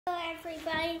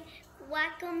Hi,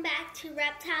 welcome back to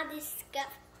Raptal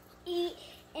Discovery,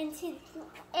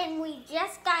 and we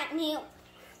just got new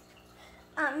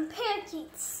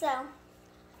parakeets, so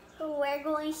we're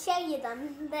going to show you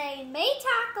them. They may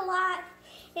talk a lot,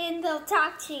 and they'll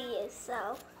talk to you,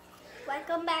 so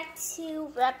welcome back to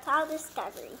Raptal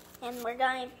Discovery, and we're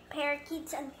going to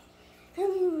parakeets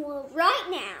right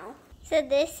now. So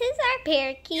this is our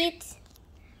parakeet.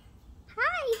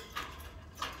 Hi.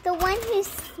 The one who's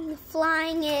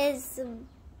flying is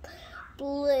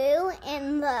blue,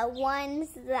 and the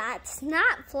ones that's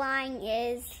not flying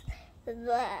is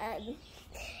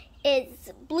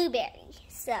blueberry.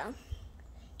 So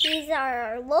these are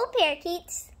our little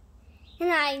parakeets,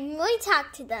 and I'm going to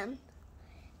talk to them.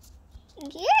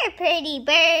 You're a pretty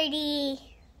birdie,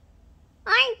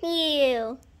 aren't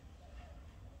you?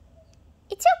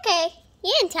 It's okay.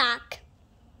 You can talk.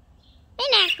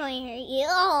 They're not going to hurt you.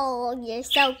 Oh, you're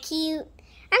so cute.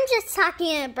 I'm just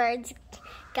talking to birds,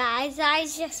 guys. They're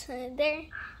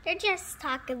just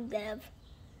talkative.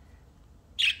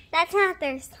 That's not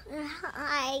their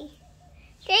hi.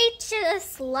 They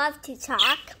just love to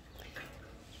talk.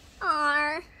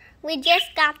 We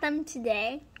just got them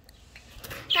today.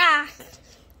 Are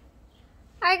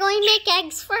you going to make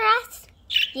eggs for us?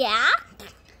 Yeah.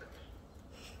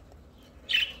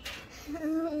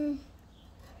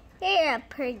 You're a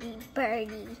pretty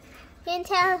birdie. You can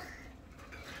tell,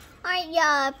 aren't you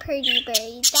a pretty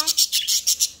birdie?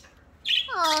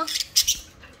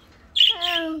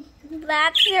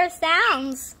 That's their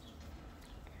sounds.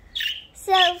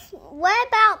 So, what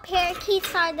about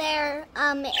parakeets? Are there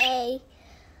a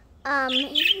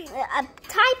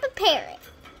type of parrot?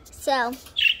 So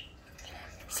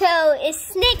is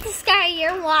Snake Sky?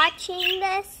 You're watching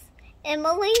this,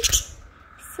 Emily?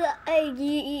 So, I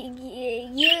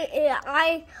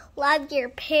love your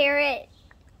parrot.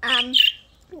 Hold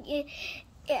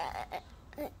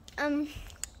on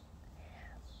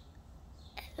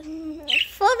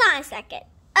a second.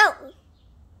 Oh.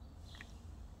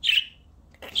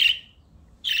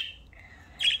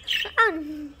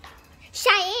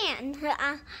 Cheyenne.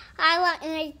 I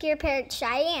like your parrot,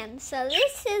 Cheyenne. So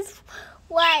this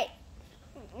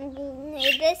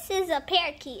is a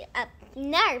parakeet.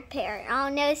 Another parrot. I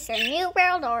don't know if they're New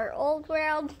World or Old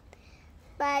World,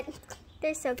 but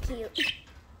they're so cute.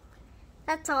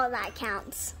 That's all that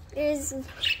counts. There's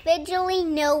visually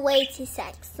no way to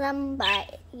sex them,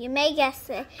 but you may guess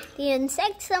that you can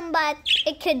sex them, but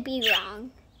it could be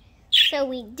wrong. So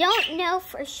we don't know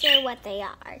for sure what they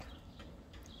are.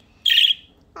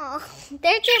 Oh,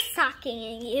 they're just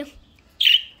talking at you.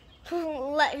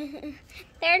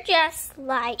 They're just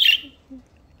like,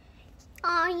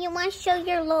 oh, you want to show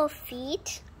your little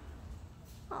feet?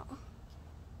 Oh.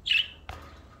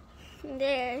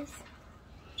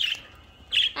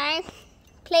 I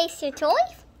place your toy?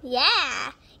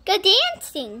 Yeah. Good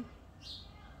dancing.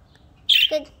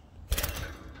 Good.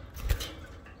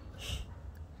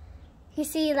 You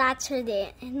see, that's her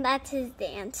that's his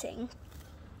dancing.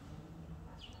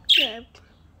 You're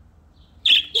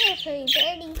a pretty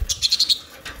birdie.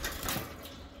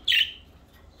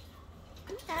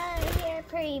 Oh, you're a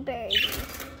pretty birdie.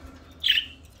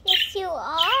 Yes, you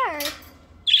are.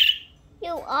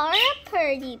 You are a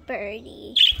pretty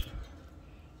birdie.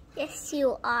 Yes,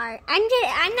 you are.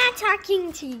 I'm not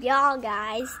talking to y'all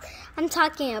guys. I'm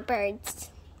talking to birds.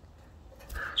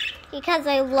 Because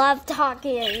I love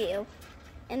talking to you.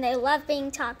 And they love being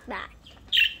talked back.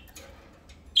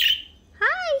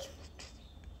 Hi.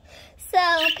 So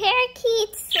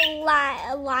parakeets,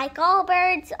 like all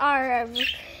birds,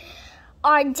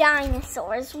 are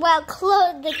dinosaurs. Well,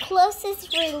 the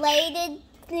closest related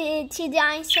to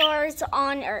dinosaurs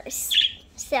on Earth.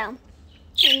 So, and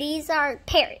these are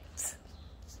parrots.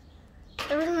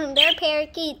 They're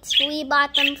parakeets. We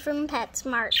bought them from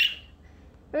PetSmart.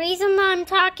 The reason I'm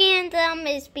talking to them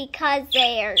is because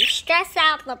they are stressed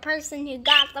out. The person who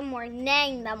got them or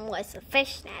named them was a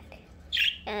fishnet.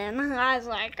 And I was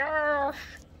like, oh.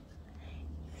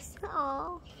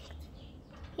 So,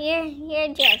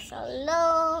 you're just a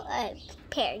little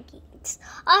parakeets,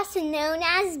 also known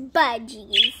as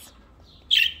budgies.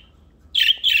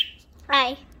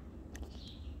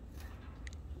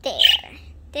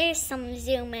 There's some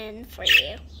zoom in for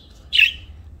you.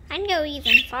 I'd go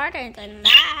even farther than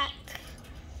that.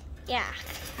 Yeah.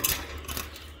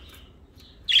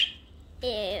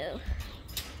 Ew.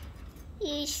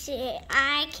 You see,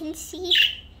 I can see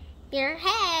your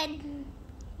head.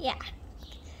 Yeah.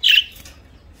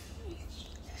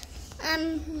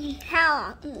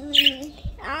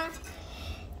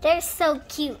 They're so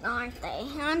cute, aren't they?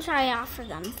 I'll try to offer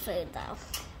them food though.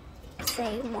 If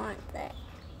they want that.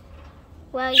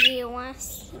 Well, you want to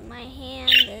see my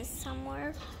hand is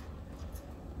somewhere.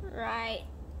 Right.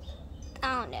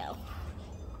 I don't know.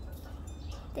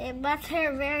 But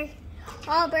they're very...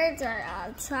 All birds are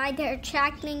outside. They're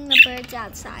attracting the birds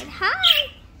outside.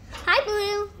 Hi! Hi,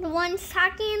 Blue. The one's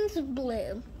talking is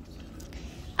Blue.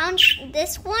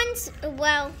 This one's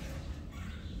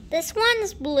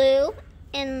Blue,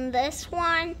 and this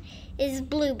one is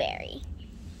Blueberry.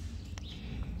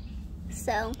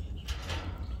 So,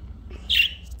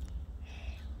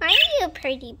 aren't you a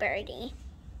pretty birdie?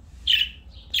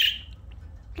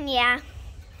 Yeah.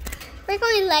 We're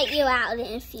going to let you out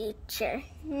in the future.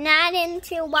 Not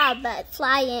into a wild, but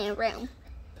fly in a room.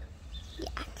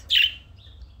 Yeah.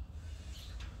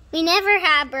 We never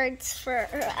have birds for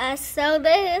us, so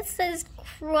this is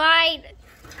quite...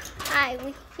 Hi,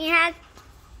 we had...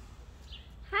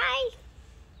 Hi.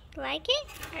 Like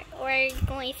it? We're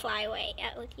going to fly away.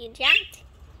 Oh, you jumped.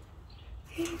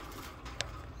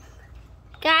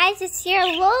 Guys, it's your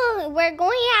little... We're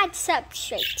going to add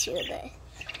substrate to this.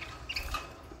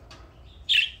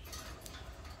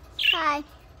 Hi.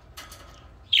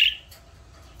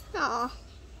 Oh,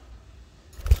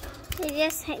 they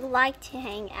just like to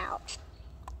hang out.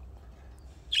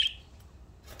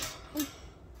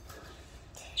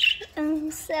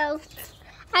 So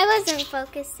I wasn't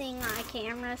focusing on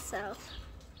camera, so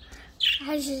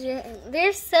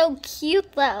they're so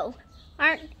cute though.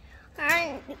 Aren't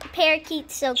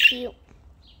parakeets so cute?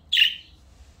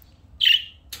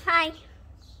 Hi.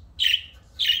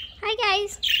 Hi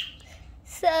guys.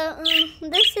 So,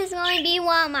 this is going to be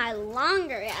one of my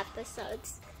longer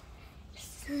episodes.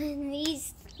 So,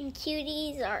 these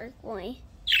cuties are going...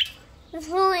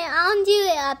 I'll do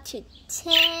it up to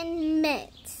 10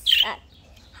 minutes.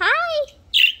 Hi!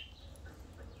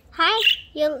 Hi,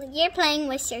 you're playing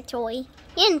with your toy. You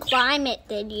didn't climb it,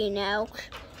 did you know?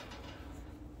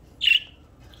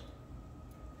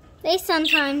 They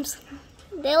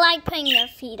like putting their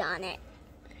feet on it.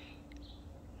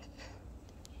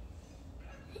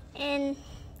 And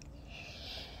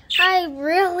I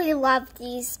really love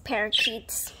these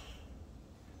parakeets.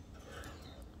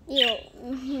 Do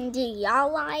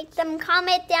y'all like them?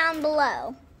 Comment down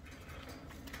below.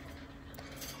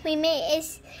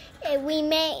 If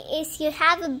you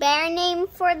have a better name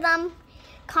for them,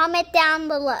 comment down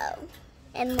below,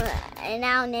 and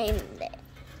I'll name it.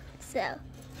 So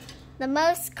the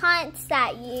most comments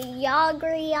that y'all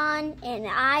agree on, and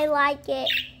I like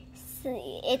it.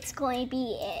 It's going to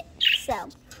be it. So,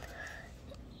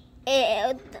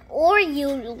 or you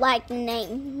like the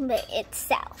name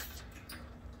itself.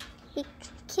 You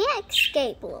can't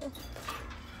escape, Lou.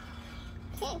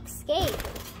 Can't escape.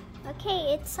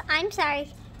 Okay, I'm sorry.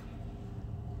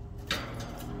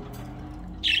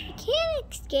 You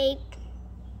can't escape.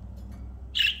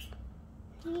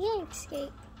 You can't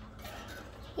escape.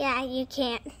 Yeah, you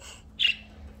can't.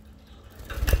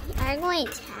 I'm going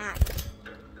to attack.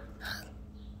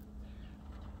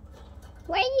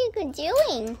 What are you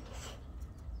doing?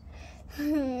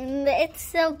 It's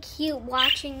so cute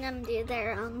watching them do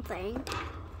their own thing.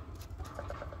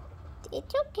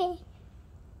 It's okay.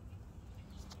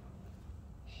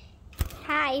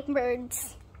 Hi,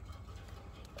 birds.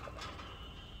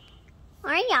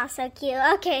 Aren't y'all so cute?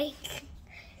 Okay.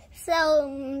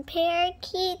 So,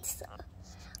 parakeets,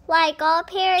 like all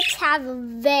parrots, have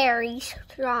very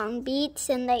strong beaks,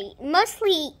 and they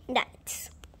mostly eat nuts.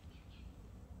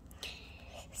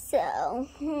 So,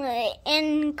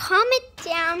 and comment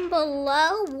down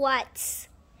below what's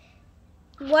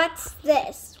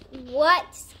this?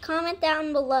 Comment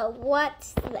down below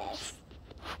what's this?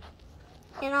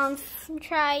 And I'll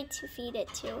try to feed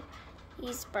it to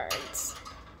these birds.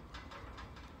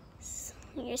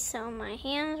 So my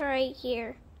hand's right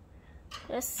here.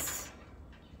 Just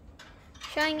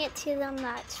showing it to them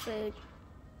that's food.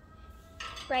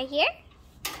 Right here?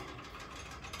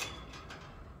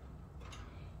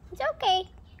 It's okay.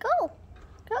 Go.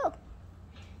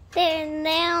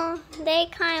 Now they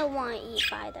kind of want to eat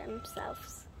by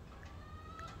themselves.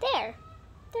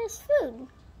 There's food.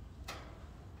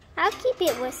 I'll keep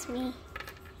it with me.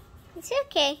 It's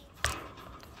okay.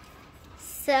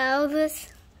 So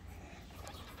this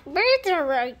birds are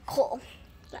really cool.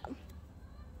 So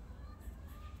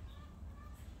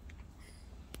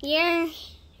yeah.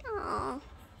 Oh,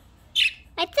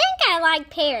 I think I like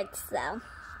parrots though.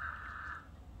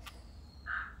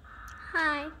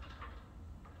 Hi.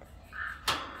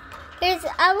 There's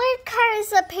other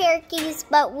kinds of parakeets,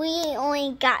 but we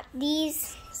only got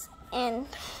these, and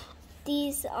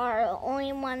these are the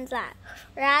only ones that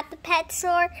are at the pet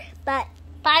store. But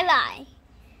bye-bye.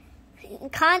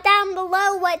 Comment down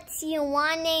below what you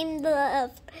want to name the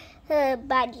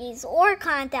buddies or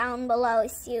comment down below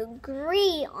if you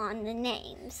agree on the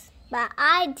names. But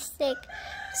I'd stick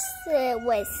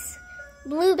with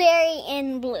Blueberry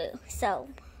and Blue. So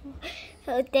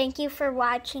thank you for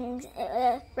watching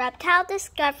Reptile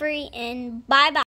Discovery, and bye-bye.